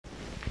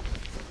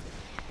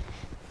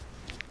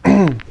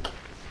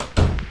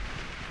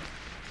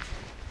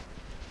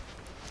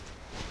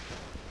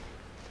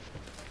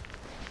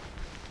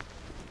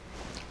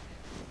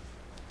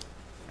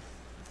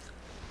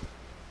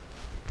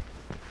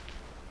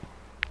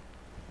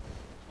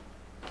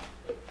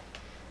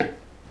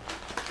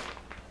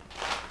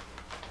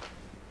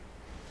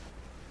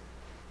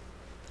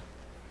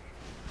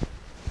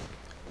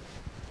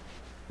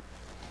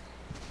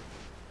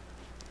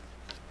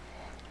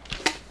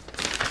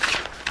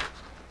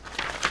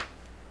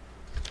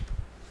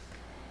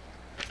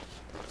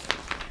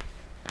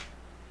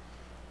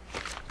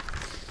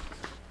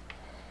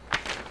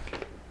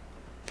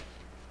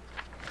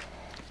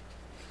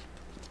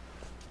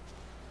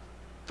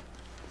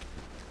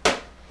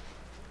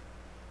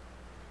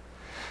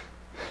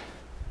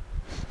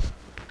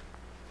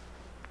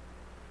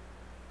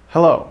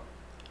Hello,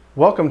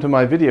 welcome to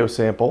my video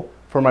sample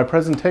for my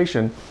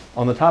presentation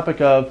on the topic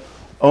of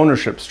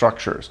ownership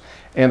structures.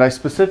 And I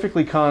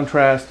specifically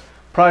contrast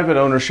private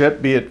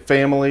ownership, be it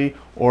family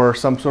or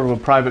some sort of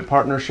a private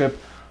partnership,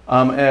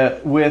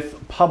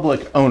 with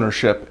public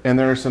ownership. And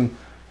there are some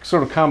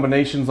sort of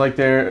combinations like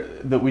there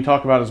that we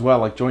talk about as well,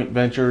 like joint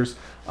ventures.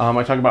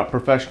 I talk about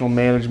professional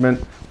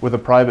management with a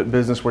private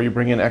business where you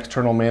bring in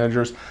external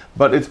managers,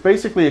 but it's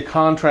basically a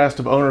contrast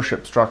of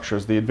ownership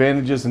structures, the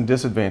advantages and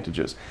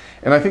disadvantages.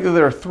 And I think that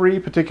there are three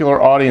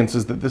particular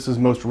audiences that this is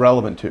most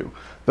relevant to.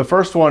 The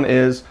first one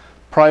is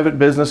private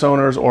business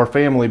owners or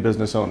family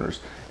business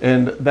owners.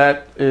 And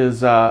that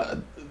is,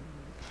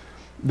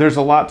 there's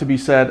a lot to be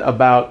said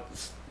about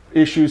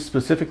issues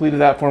specifically to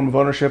that form of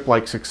ownership,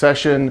 like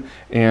succession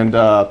and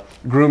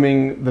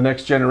grooming the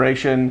next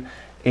generation.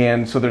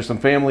 And so there's some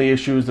family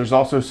issues. There's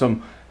also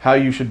some how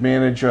you should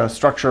manage,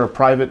 structure a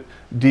private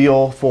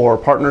deal for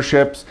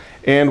partnerships.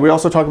 And we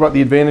also talk about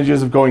the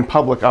advantages of going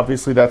public.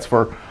 Obviously that's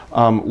for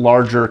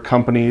larger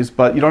companies,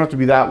 but you don't have to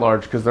be that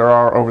large because there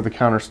are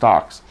over-the-counter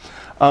stocks.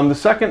 The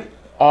second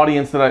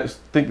audience that I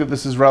think that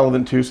this is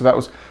relevant to, so that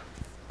was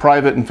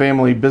private and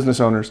family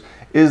business owners,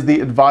 is the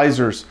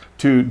advisors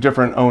to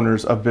different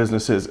owners of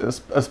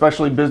businesses,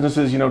 especially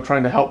businesses,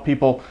 trying to help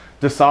people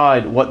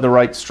decide what the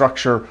right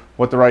structure,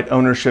 what the right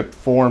ownership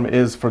form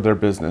is for their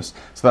business.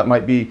 So that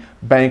might be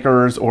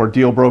bankers or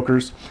deal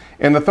brokers.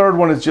 And the third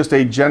one is just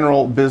a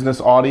general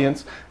business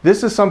audience.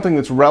 This is something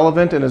that's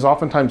relevant and is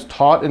oftentimes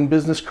taught in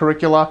business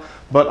curricula,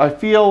 but I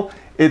feel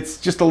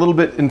it's just a little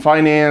bit in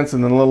finance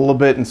and then a little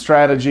bit in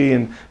strategy,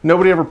 and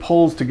nobody ever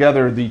pulls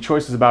together the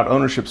choices about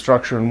ownership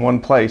structure in one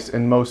place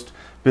in most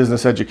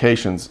business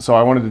educations. So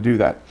I wanted to do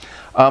that.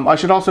 I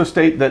should also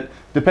state that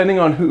depending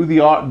on who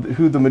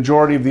the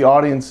majority of the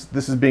audience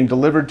this is being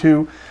delivered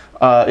to,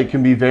 it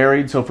can be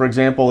varied. So for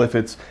example, if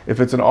it's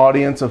an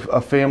audience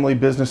of family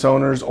business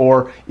owners,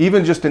 or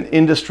even just an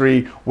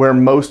industry where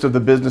most of the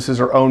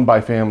businesses are owned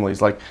by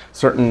families, like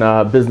certain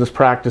business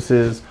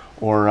practices,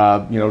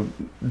 or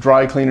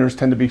dry cleaners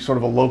tend to be sort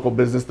of a local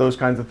business, those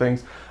kinds of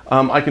things.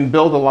 I can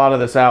build a lot of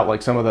this out,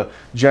 like some of the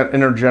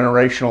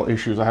intergenerational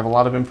issues. I have a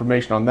lot of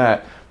information on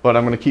that, but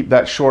I'm going to keep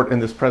that short in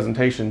this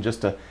presentation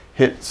just to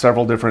hit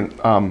several different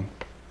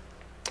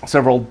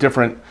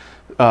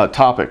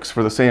topics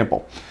for the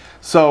sample.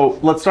 So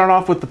let's start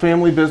off with the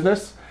family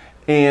business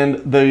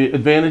and the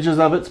advantages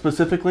of it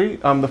specifically.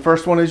 The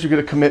first one is you get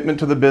a commitment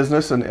to the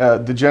business, and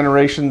the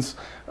generations,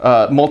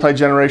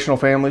 multi-generational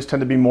families tend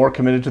to be more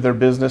committed to their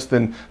business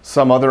than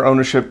some other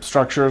ownership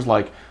structures,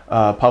 like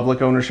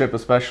public ownership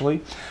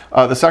especially.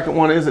 The second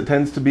one is it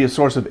tends to be a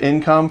source of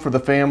income for the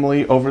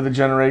family over the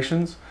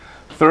generations.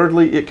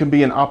 Thirdly, it can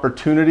be an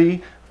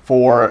opportunity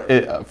for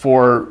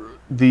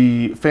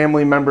the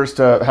family members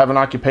to have an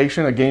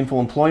occupation, a gainful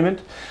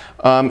employment.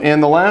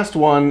 And the last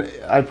one,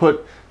 I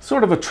put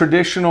sort of a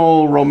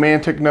traditional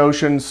romantic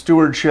notion,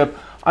 stewardship.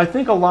 I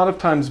think a lot of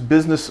times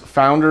business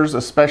founders,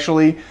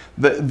 especially,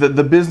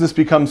 the business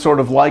becomes sort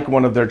of like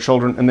one of their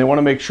children, and they want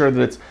to make sure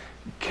that it's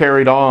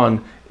carried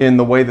on in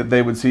the way that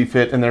they would see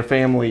fit, and their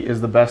family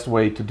is the best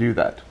way to do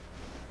that.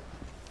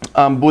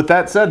 With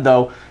that said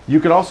though, you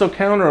could also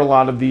counter a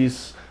lot of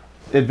these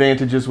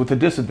advantages with the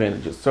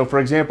disadvantages. So for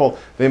example,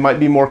 they might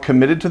be more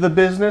committed to the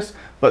business,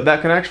 but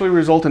that can actually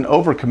result in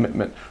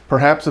overcommitment.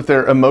 Perhaps if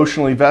they're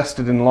emotionally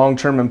vested in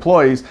long-term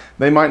employees,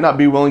 they might not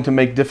be willing to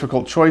make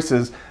difficult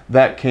choices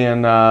that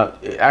can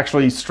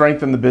actually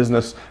strengthen the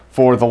business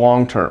for the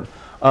long term.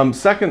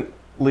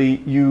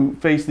 Secondly, you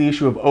face the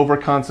issue of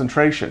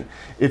overconcentration.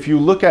 If you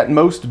look at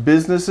most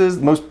businesses,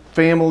 most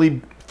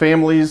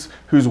families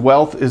whose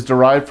wealth is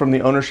derived from the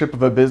ownership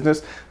of a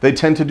business, they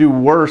tend to do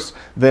worse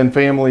than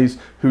families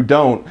who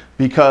don't,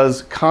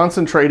 because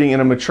concentrating in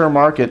a mature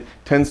market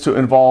tends to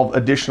involve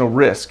additional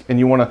risk, and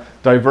you want to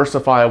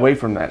diversify away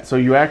from that. So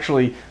you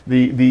actually,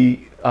 the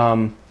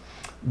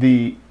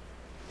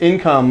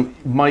income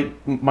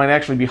might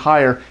actually be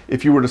higher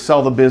if you were to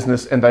sell the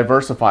business and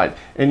diversify it.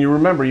 And you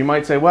remember, you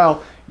might say,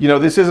 well,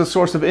 this is a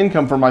source of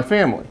income for my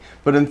family.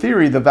 But in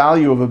theory, the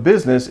value of a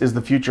business is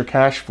the future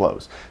cash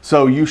flows.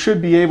 So you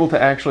should be able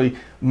to actually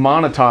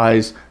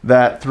monetize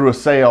that through a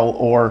sale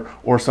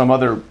or some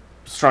other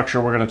structure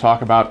we're going to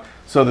talk about,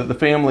 so that the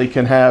family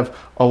can have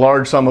a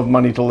large sum of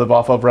money to live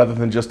off of, rather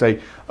than just a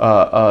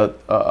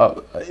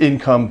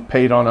income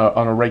paid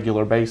on a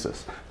regular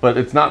basis. But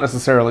it's not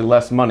necessarily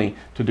less money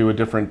to do a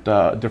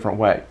different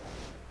way.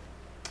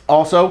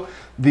 Also,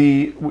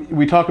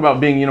 we talk about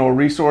being, a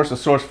resource, a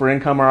source for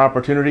income or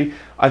opportunity.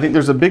 I think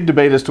there's a big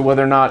debate as to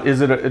whether or not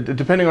it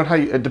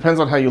depends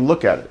on how you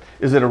look at it.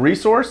 Is it a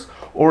resource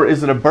or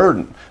is it a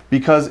burden?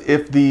 Because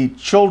if the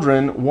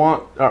children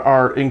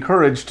are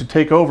encouraged to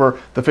take over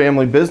the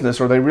family business,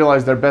 or they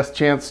realize their best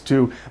chance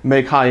to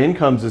make high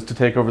incomes is to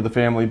take over the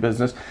family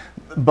business,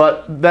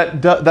 but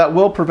that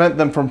will prevent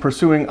them from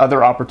pursuing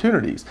other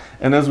opportunities.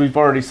 And as we've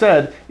already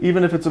said,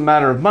 even if it's a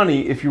matter of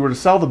money, if you were to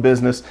sell the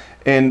business,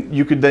 and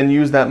you could then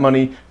use that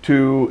money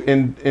to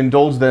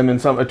indulge them in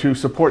to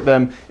support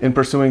them in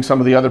pursuing some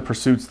of the other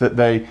pursuits that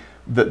they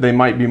that they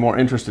might be more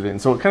interested in.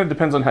 So it kind of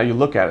depends on how you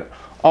look at it.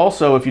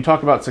 Also, if you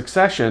talk about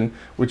succession,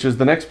 which is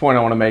the next point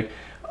I want to make,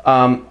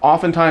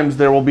 oftentimes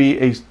there will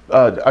be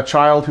a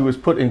child who is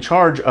put in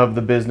charge of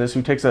the business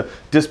who takes a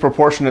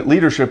disproportionate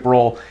leadership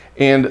role,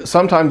 and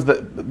sometimes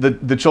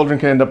the children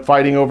can end up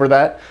fighting over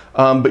that,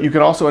 but you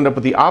can also end up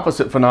with the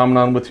opposite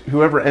phenomenon, with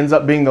whoever ends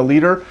up being the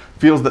leader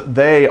feels that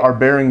they are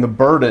bearing the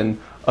burden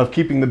of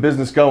keeping the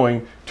business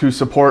going to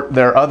support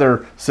their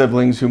other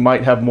siblings who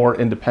might have more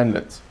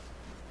independence.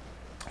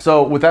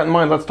 So with that in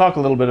mind, let's talk a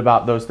little bit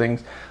about those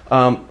things.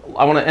 I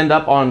want to end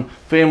up on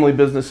family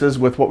businesses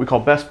with what we call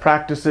best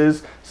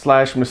practices /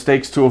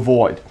 mistakes to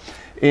avoid.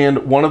 And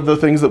one of the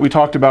things that we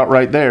talked about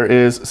right there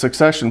is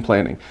succession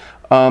planning.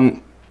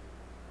 Well,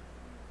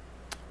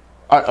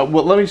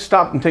 let me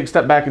stop and take a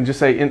step back and just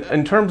say,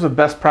 in terms of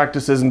best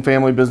practices in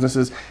family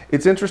businesses,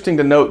 it's interesting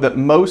to note that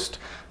most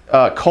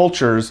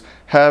cultures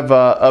have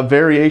a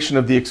variation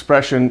of the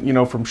expression, you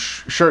know, from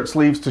shirt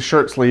sleeves to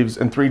shirt sleeves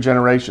in 3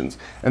 generations.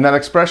 And that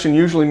expression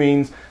usually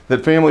means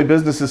that family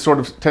businesses sort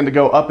of tend to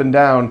go up and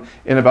down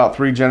in about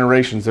 3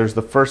 generations. There's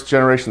the first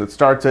generation that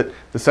starts it,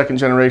 the second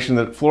generation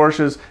that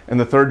flourishes, and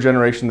the third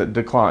generation that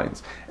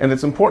declines. And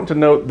it's important to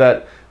note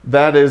that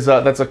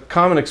that's a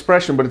common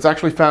expression, but it's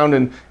actually found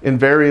in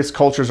various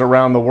cultures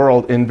around the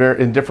world in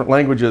different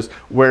languages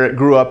where it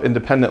grew up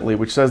independently,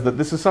 which says that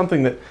this is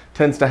something that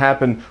tends to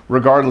happen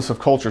regardless of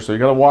culture. So you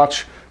got to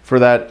watch for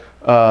that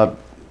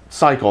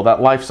cycle,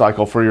 that life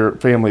cycle for your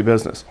family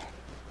business.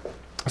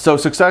 So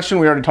succession,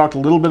 we already talked a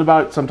little bit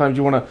about. Sometimes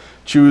you want to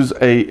choose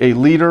a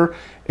leader,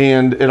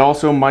 and it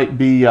also might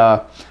be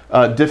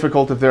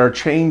difficult if there are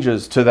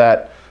changes to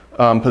that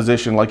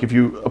position. Like if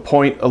you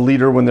appoint a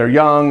leader when they're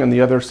young and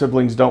the other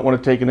siblings don't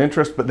want to take an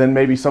interest, but then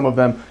maybe some of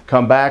them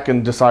come back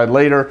and decide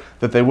later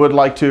that they would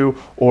like to,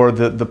 or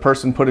the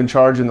person put in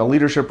charge in the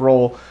leadership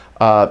role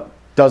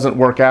doesn't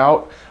work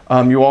out.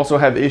 You also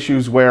have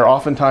issues where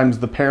oftentimes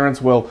the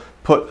parents will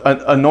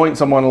anoint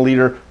someone a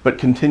leader but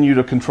continue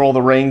to control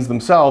the reins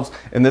themselves,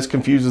 and this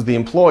confuses the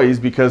employees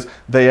because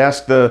they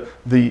ask the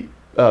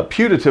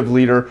putative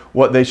leader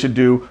what they should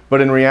do,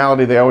 but in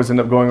reality they always end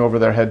up going over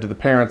their head to the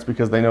parents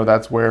because they know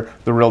that's where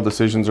the real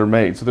decisions are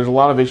made. So there's a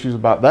lot of issues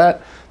about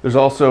that. There's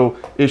also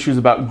issues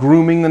about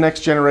grooming the next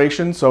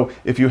generation. So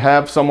if you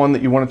have someone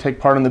that you want to take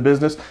part in the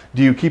business,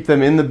 do you keep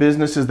them in the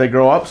business as they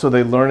grow up so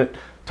they learn it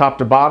top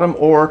to bottom,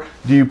 or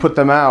do you put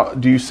them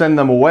out, do you send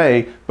them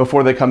away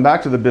before they come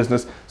back to the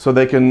business so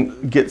they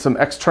can get some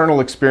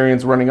external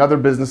experience running other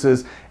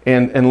businesses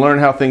and learn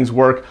how things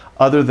work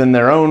other than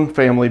their own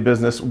family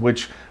business,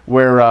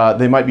 where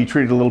they might be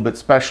treated a little bit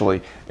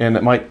specially, and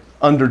it might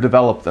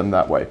underdevelop them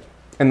that way.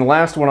 And the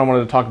last one I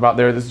wanted to talk about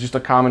there, this is just a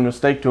common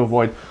mistake to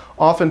avoid.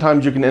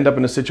 Oftentimes you can end up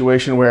in a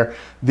situation where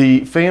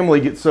the family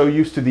gets so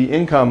used to the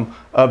income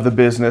of the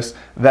business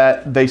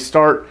that they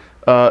start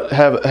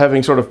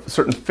having sort of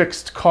certain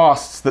fixed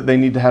costs that they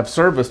need to have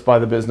serviced by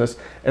the business,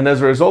 and as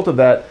a result of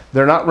that,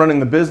 they're not running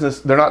the business.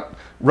 They're not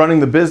running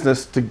the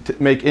business to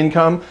make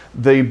income.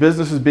 The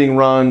business is being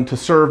run to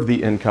serve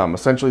the income.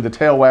 Essentially, the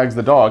tail wags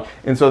the dog,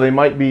 and so they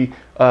might be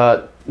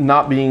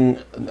not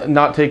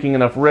taking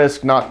enough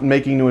risk, not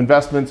making new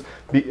investments,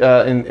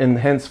 and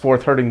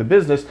henceforth hurting the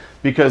business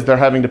because they're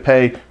having to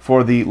pay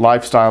for the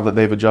lifestyle that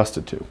they've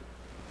adjusted to.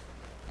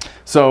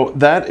 So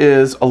that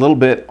is a little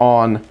bit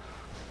on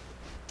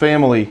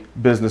family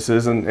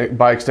businesses, and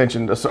by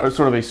extension sort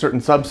of a certain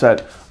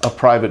subset of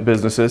private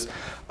businesses.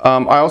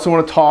 I also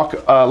want to talk,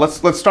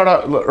 let's start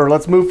out, or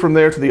let's move from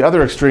there to the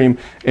other extreme,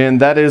 and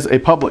that is a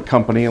public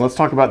company, and let's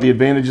talk about the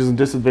advantages and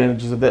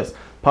disadvantages of this.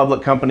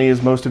 Public company,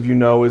 as most of you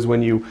know, is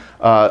when you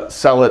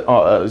sell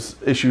it,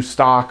 issue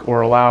stock,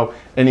 or allow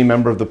any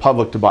member of the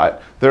public to buy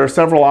it. There are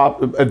several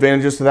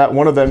advantages to that.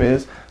 One of them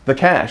is the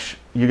cash.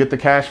 You get the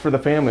cash for the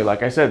family.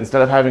 Like I said,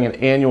 instead of having an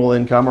annual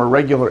income or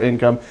regular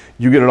income,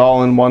 you get it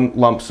all in one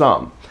lump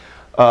sum.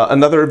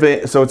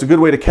 So it's a good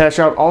way to cash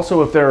out.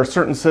 Also, if there are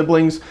certain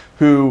siblings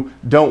who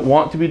don't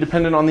want to be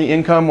dependent on the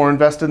income or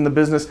invested in the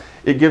business,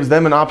 it gives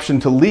them an option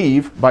to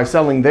leave by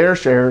selling their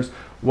shares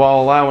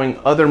while allowing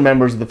other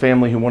members of the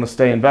family who want to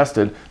stay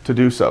invested to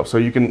do so. So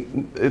you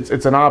can,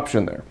 it's an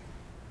option there.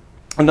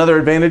 Another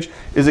advantage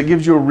is it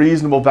gives you a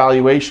reasonable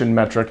valuation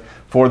metric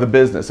for the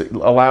business. It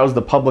allows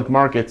the public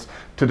markets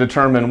to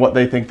determine what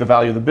they think the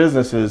value of the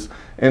business is.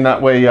 And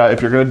that way,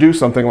 if you're going to do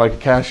something like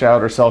cash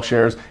out or sell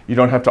shares, you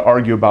don't have to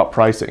argue about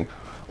pricing,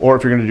 or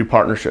if you're going to do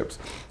partnerships.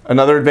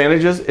 Another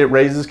advantage is it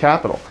raises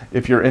capital.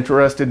 If you're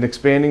interested in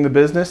expanding the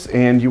business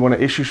and you want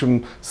to issue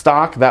some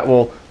stock, that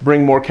will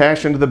bring more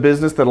cash into the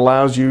business that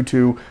allows you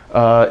to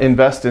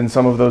invest in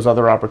some of those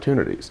other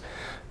opportunities.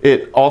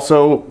 It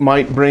also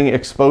might bring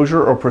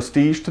exposure or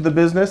prestige to the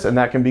business, and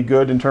that can be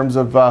good in terms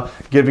of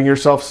giving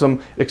yourself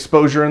some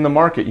exposure in the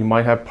market. You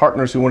might have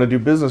partners who want to do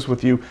business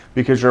with you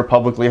because you're a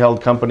publicly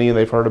held company and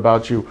they've heard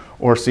about you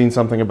or seen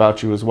something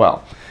about you as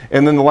well.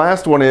 And then the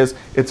last one is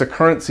it's a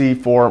currency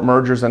for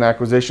mergers and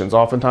acquisitions.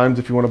 Oftentimes,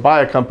 if you want to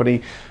buy a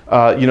company,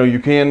 you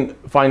can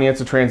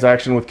finance a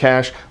transaction with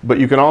cash, but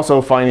you can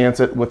also finance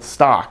it with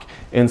stock.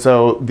 And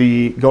so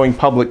the going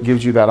public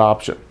gives you that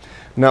option.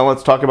 Now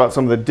let's talk about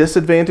some of the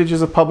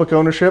disadvantages of public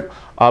ownership.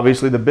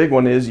 Obviously the big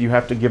one is you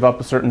have to give up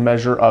a certain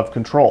measure of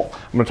control.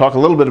 I'm going to talk a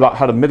little bit about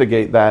how to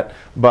mitigate that,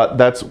 but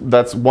that's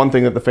one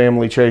thing that the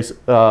family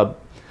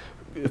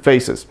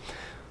faces.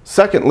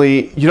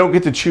 Secondly, you don't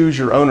get to choose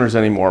your owners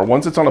anymore.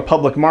 Once it's on a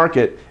public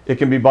market, it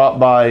can be bought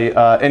by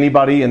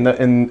anybody in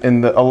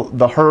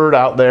the herd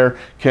out there.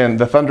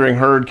 The thundering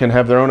herd can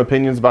have their own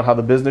opinions about how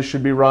the business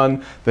should be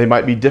run. They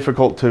might be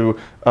difficult to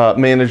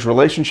manage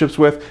relationships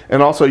with,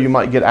 and also you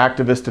might get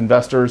activist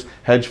investors,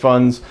 hedge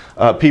funds,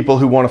 people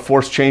who want to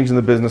force change in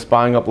the business,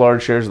 buying up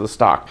large shares of the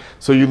stock.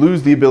 So you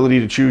lose the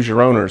ability to choose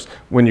your owners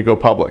when you go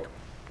public.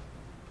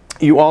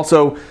 You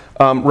also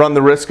run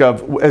the risk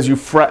of,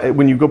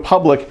 when you go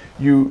public,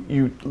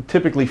 you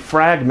typically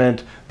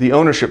fragment the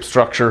ownership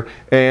structure.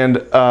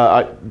 And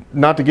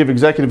not to give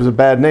executives a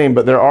bad name,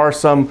 but there are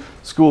some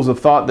schools of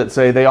thought that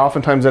say they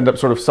oftentimes end up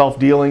sort of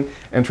self-dealing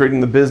and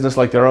treating the business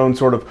like their own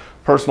sort of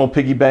personal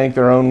piggy bank,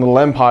 their own little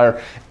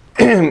empire.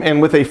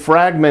 And with a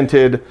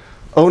fragmented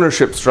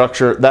ownership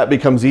structure, that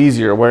becomes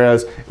easier.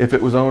 Whereas if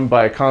it was owned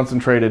by a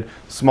concentrated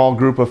small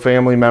group of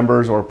family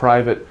members or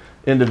private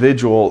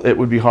individual, it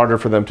would be harder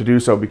for them to do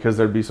so because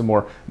there'd be some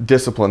more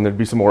discipline, there'd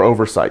be some more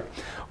oversight.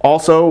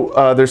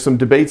 Also, there's some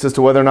debates as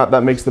to whether or not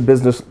that makes the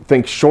business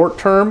think short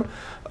term,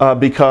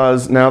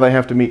 because now they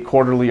have to meet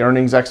quarterly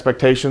earnings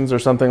expectations or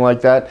something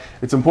like that.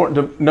 It's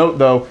important to note,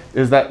 though,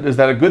 is that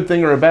a good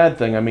thing or a bad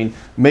thing? I mean,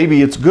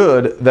 maybe it's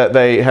good that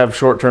they have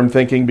short-term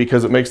thinking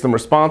because it makes them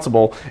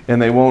responsible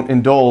and they won't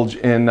indulge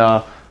in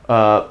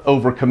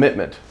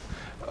overcommitment.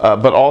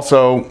 But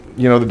also,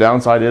 you know, the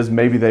downside is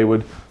maybe they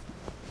would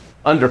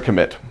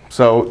undercommit.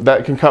 So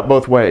that can cut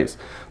both ways.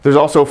 There's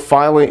also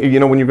filing, you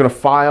know, when you're going to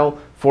file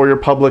for your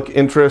public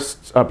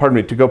interests,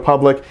 to go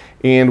public,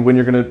 and when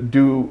you're going to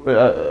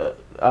do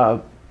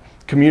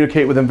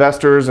communicate with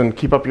investors and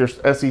keep up your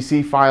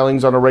SEC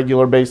filings on a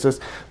regular basis,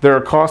 there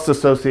are costs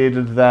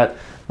associated to that,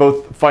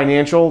 both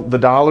financial, the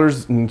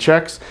dollars and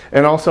checks,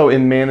 and also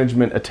in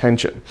management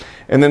attention.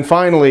 And then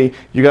finally,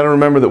 you got to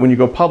remember that when you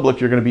go public,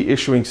 you're going to be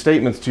issuing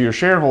statements to your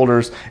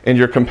shareholders, and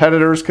your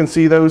competitors can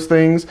see those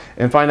things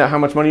and find out how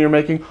much money you're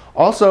making.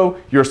 Also,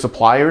 your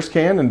suppliers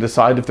can and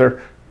decide if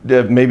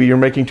maybe you're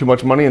making too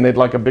much money and they'd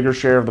like a bigger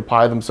share of the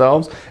pie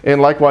themselves.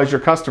 And likewise, your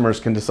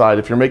customers can decide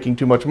if you're making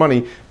too much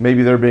money,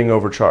 maybe they're being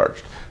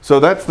overcharged. So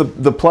that's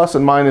the plus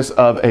and minus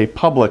of a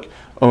public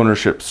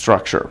ownership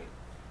structure.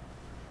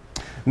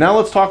 Now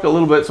let's talk a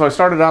little bit, so I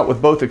started out with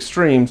both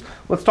extremes.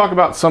 Let's talk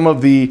about some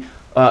of the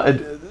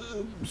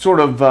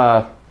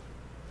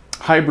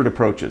hybrid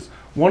approaches.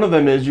 One of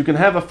them is you can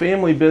have a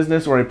family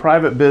business or a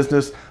private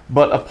business,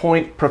 but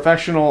appoint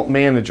professional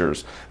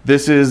managers.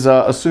 This is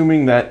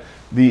assuming that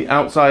the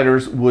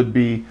outsiders would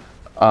be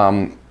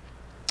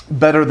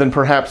better than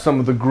perhaps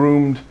some of the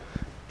groomed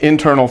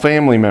internal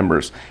family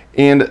members.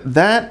 And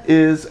that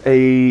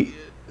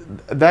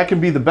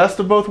can be the best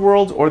of both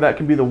worlds, or that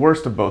can be the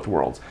worst of both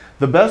worlds.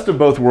 The best of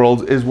both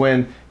worlds is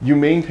when you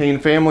maintain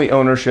family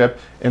ownership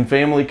and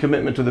family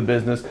commitment to the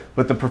business,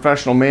 but the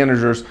professional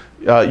managers,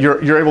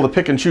 you're able to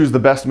pick and choose the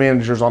best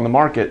managers on the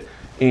market,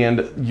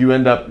 and you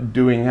end up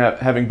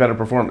having better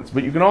performance.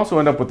 But you can also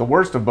end up with the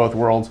worst of both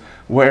worlds,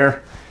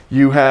 where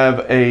you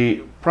have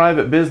a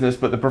private business,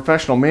 but the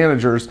professional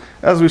managers,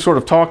 as we sort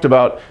of talked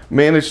about,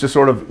 manage to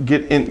sort of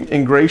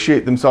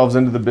ingratiate themselves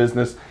into the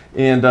business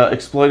and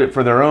exploit it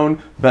for their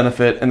own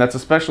benefit. And that's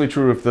especially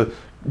true if the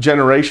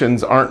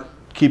generations aren't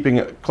keeping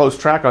a close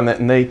track on that,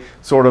 and they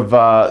sort of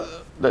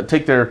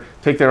take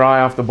their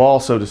eye off the ball,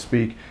 so to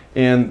speak,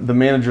 and the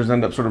managers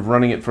end up sort of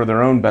running it for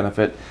their own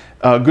benefit.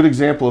 A good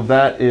example of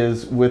that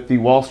is with the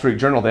Wall Street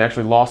Journal. They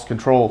actually lost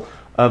control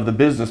of the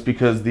business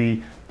because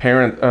the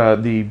parent,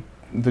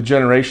 the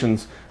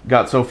generations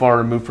got so far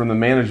removed from the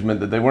management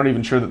that they weren't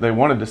even sure that they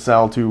wanted to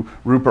sell to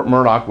Rupert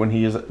Murdoch when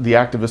he is the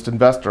activist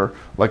investor,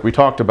 like we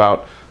talked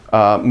about,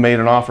 made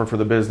an offer for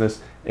the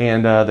business,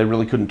 and they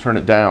really couldn't turn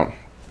it down.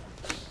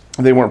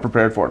 They weren't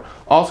prepared for it.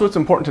 Also, it's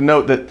important to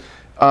note that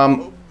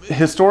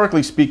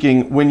historically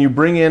speaking, when you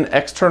bring in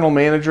external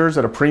managers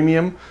at a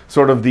premium,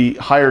 sort of the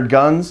hired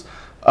guns,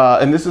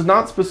 and this is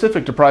not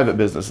specific to private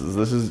businesses,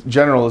 this is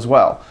general as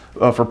well,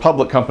 for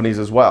public companies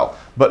as well,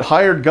 but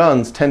hired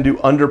guns tend to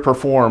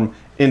underperform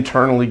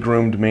internally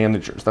groomed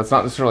managers. That's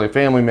not necessarily a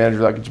family manager,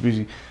 that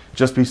could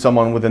just be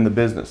someone within the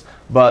business.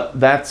 But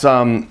that's,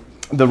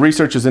 the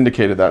research has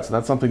indicated that, so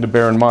that's something to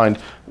bear in mind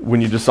when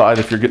you decide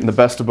if you're getting the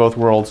best of both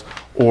worlds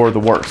or the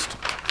worst.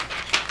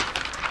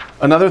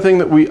 Another thing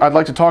that I'd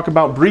like to talk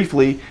about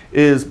briefly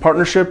is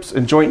partnerships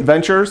and joint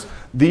ventures.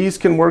 These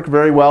can work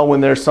very well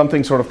when there's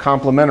something sort of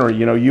complementary.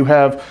 You know, you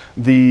have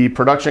the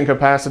production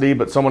capacity,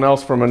 but someone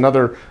else from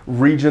another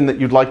region that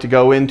you'd like to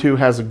go into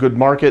has a good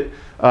market,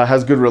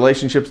 has good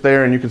relationships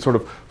there, and you can sort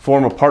of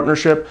form a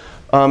partnership.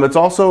 It's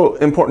also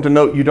important to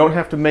note you don't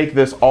have to make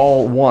this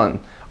all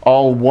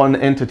one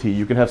entity.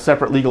 You can have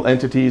separate legal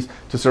entities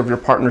to serve your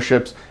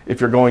partnerships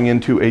if you're going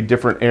into a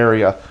different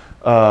area,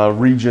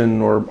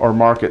 region or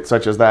market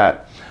such as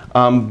that.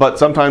 But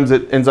sometimes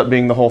it ends up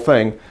being the whole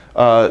thing.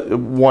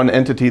 one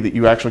entity that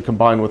you actually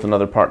combine with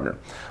another partner.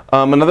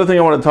 Another thing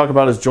I want to talk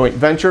about is joint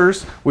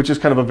ventures, which is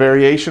kind of a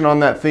variation on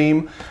that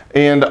theme.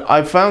 And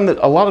I've found that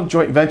a lot of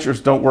joint ventures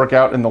don't work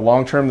out in the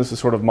long term. This is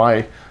sort of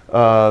my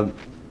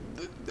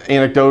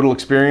anecdotal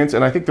experience.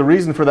 And I think the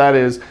reason for that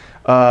is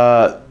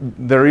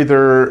they're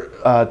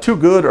either too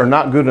good or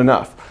not good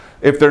enough.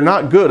 If they're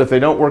not good, if they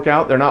don't work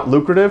out, they're not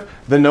lucrative,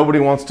 then nobody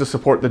wants to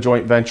support the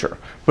joint venture.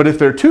 But if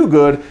they're too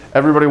good,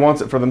 everybody wants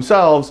it for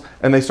themselves,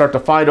 and they start to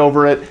fight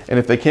over it. And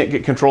if they can't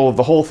get control of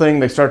the whole thing,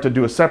 they start to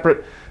do a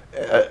separate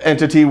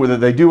entity that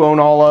they do own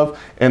all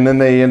of, and then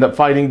they end up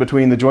fighting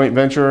between the joint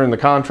venture and the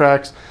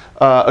contracts.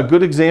 A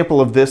good example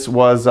of this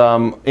was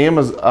Starbucks.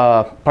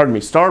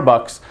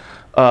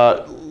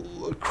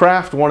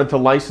 Kraft wanted to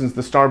license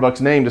the Starbucks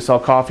name to sell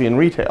coffee in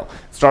retail.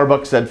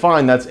 Starbucks said,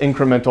 fine, that's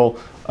incremental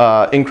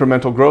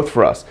growth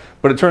for us.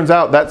 But it turns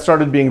out that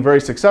started being very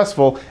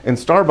successful, and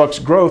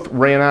Starbucks growth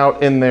ran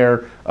out in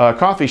their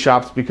coffee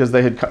shops because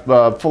they had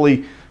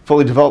fully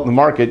developed the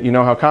market. You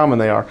know how common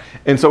they are.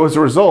 And so as a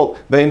result,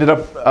 they ended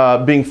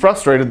up being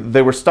frustrated that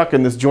they were stuck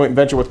in this joint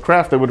venture with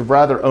Kraft. They would have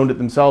rather owned it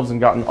themselves and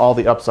gotten all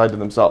the upside to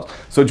themselves.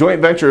 So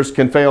joint ventures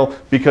can fail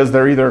because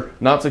they're either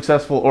not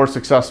successful or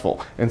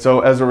successful. And so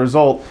as a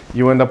result,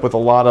 you end up with a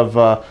lot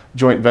of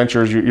joint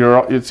ventures.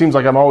 It seems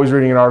like I'm always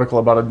reading an article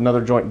about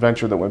another joint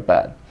venture that went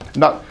bad.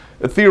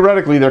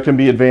 Theoretically, there can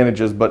be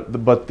advantages, but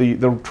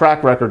the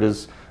track record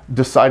is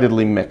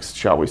decidedly mixed,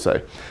 shall we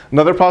say.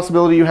 Another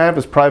possibility you have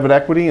is private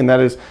equity, and that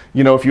is,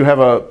 if you have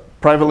a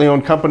privately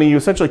owned company, you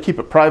essentially keep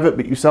it private,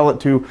 but you sell it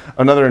to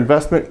another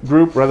investment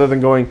group rather than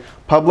going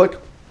public.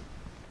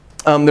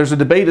 There's a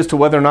debate as to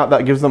whether or not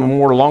that gives them a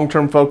more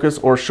long-term focus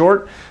or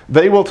short.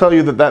 They will tell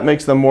you that that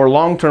makes them more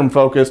long-term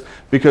focused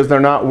because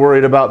they're not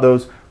worried about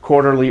those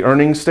quarterly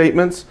earnings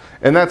statements,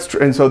 and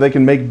so they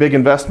can make big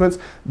investments.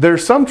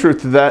 There's some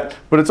truth to that,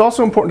 but it's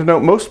also important to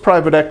note most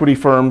private equity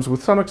firms,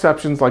 with some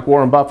exceptions like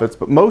Warren Buffett's,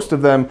 but most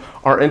of them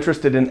are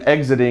interested in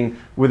exiting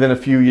within a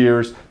few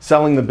years,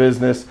 selling the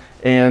business,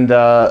 and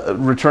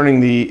returning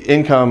the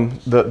income,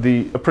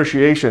 the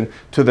appreciation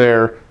to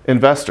their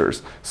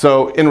investors.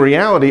 So in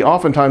reality,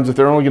 oftentimes if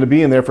they're only going to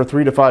be in there for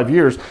 3 to 5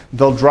 years,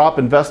 they'll drop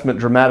investment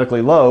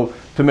dramatically low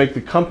to make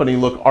the company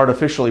look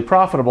artificially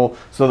profitable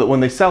so that when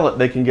they sell it,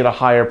 they can get a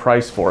higher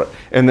price for it.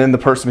 And then the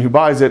person who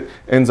buys it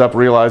ends up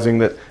realizing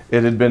that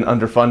it had been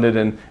underfunded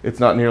and it's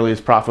not nearly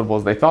as profitable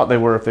as they thought they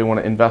were if they want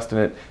to invest in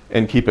it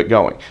and keep it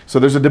going. So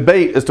there's a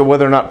debate as to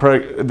whether or not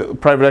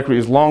private equity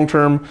is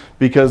long-term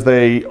because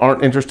they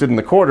aren't interested in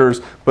the quarters,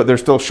 but they're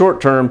still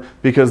short-term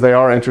because they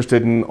are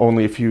interested in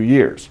only a few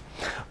years.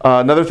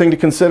 Another thing to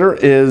consider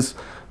is,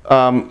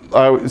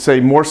 I would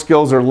say, more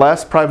skills or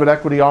less. Private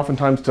equity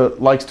oftentimes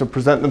likes to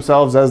present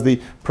themselves as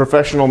the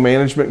professional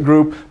management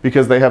group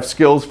because they have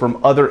skills from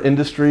other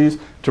industries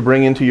to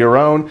bring into your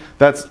own.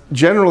 That's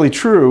generally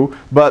true,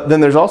 but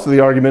then there's also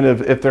the argument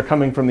of if they're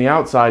coming from the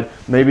outside,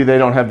 maybe they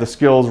don't have the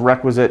skills,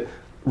 requisite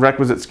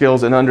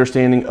skills and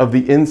understanding of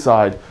the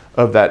inside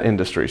of that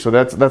industry. So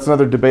that's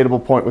another debatable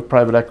point with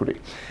private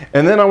equity.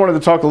 And then I wanted to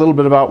talk a little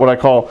bit about what I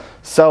call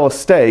sell a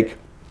stake,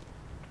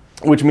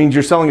 which means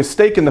you're selling a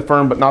stake in the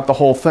firm but not the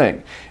whole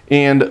thing.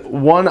 And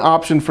one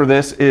option for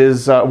this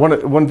is,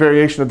 one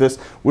variation of this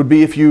would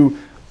be if you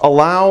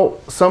allow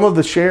some of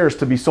the shares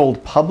to be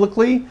sold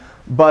publicly,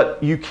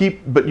 but you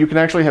can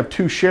actually have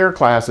 2 share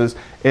classes,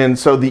 and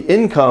so the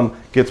income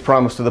gets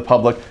promised to the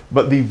public,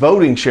 but the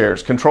voting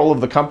shares, control of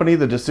the company,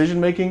 the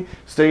decision making,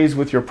 stays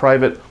with your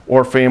private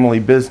or family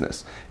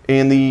business.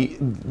 And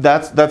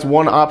that's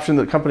one option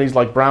that companies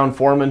like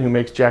Brown-Forman, who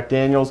makes Jack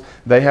Daniels,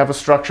 they have a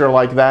structure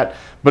like that.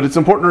 But it's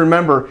important to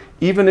remember,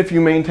 even if you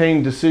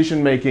maintain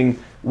decision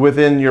making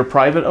within your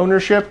private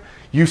ownership,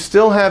 you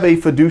still have a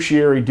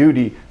fiduciary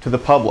duty to the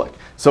public.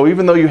 So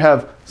even though you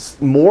have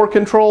more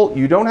control,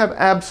 you don't have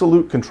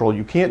absolute control.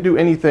 You can't do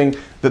anything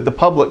that the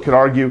public could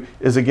argue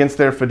is against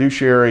their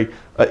fiduciary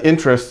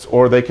interests,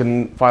 or they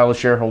can file a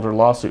shareholder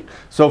lawsuit.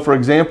 So for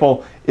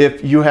example,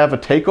 if you have a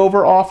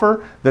takeover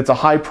offer that's a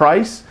high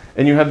price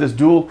and you have this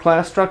dual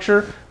class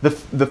structure, the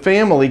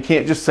family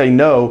can't just say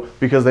no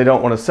because they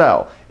don't want to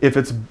sell. If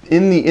it's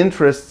in the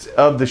interests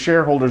of the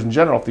shareholders in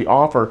general, if the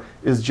offer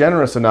is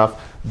generous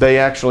enough, they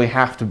actually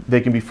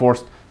they can be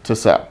forced to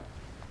sell.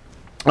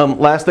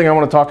 Last thing I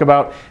want to talk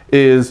about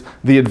is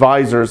the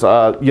advisors.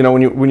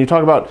 When you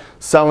talk about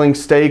selling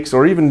stakes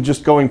or even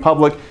just going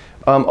public,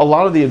 a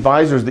lot of the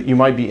advisors that you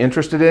might be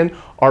interested in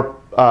are,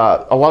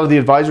 a lot of the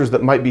advisors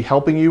that might be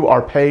helping you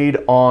are paid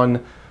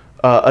on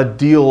a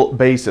deal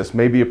basis,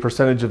 maybe a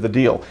percentage of the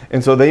deal.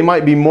 And so they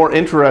might be more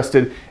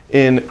interested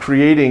in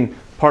creating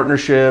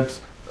partnerships,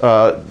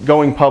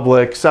 going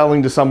public,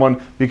 selling to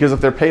someone, because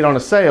if they're paid on a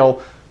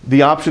sale,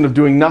 the option of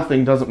doing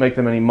nothing doesn't make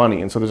them any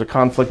money. And so there's a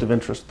conflict of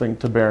interest thing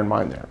to bear in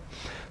mind there.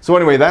 So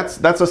anyway, that's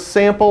a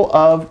sample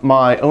of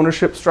my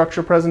ownership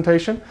structure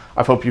presentation.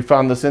 I hope you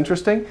found this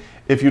interesting.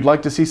 If you'd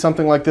like to see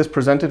something like this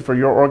presented for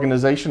your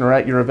organization or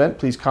at your event,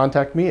 please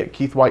contact me at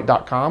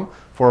keithwhite.com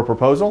for a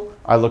proposal.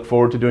 I look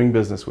forward to doing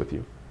business with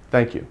you.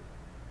 Thank you.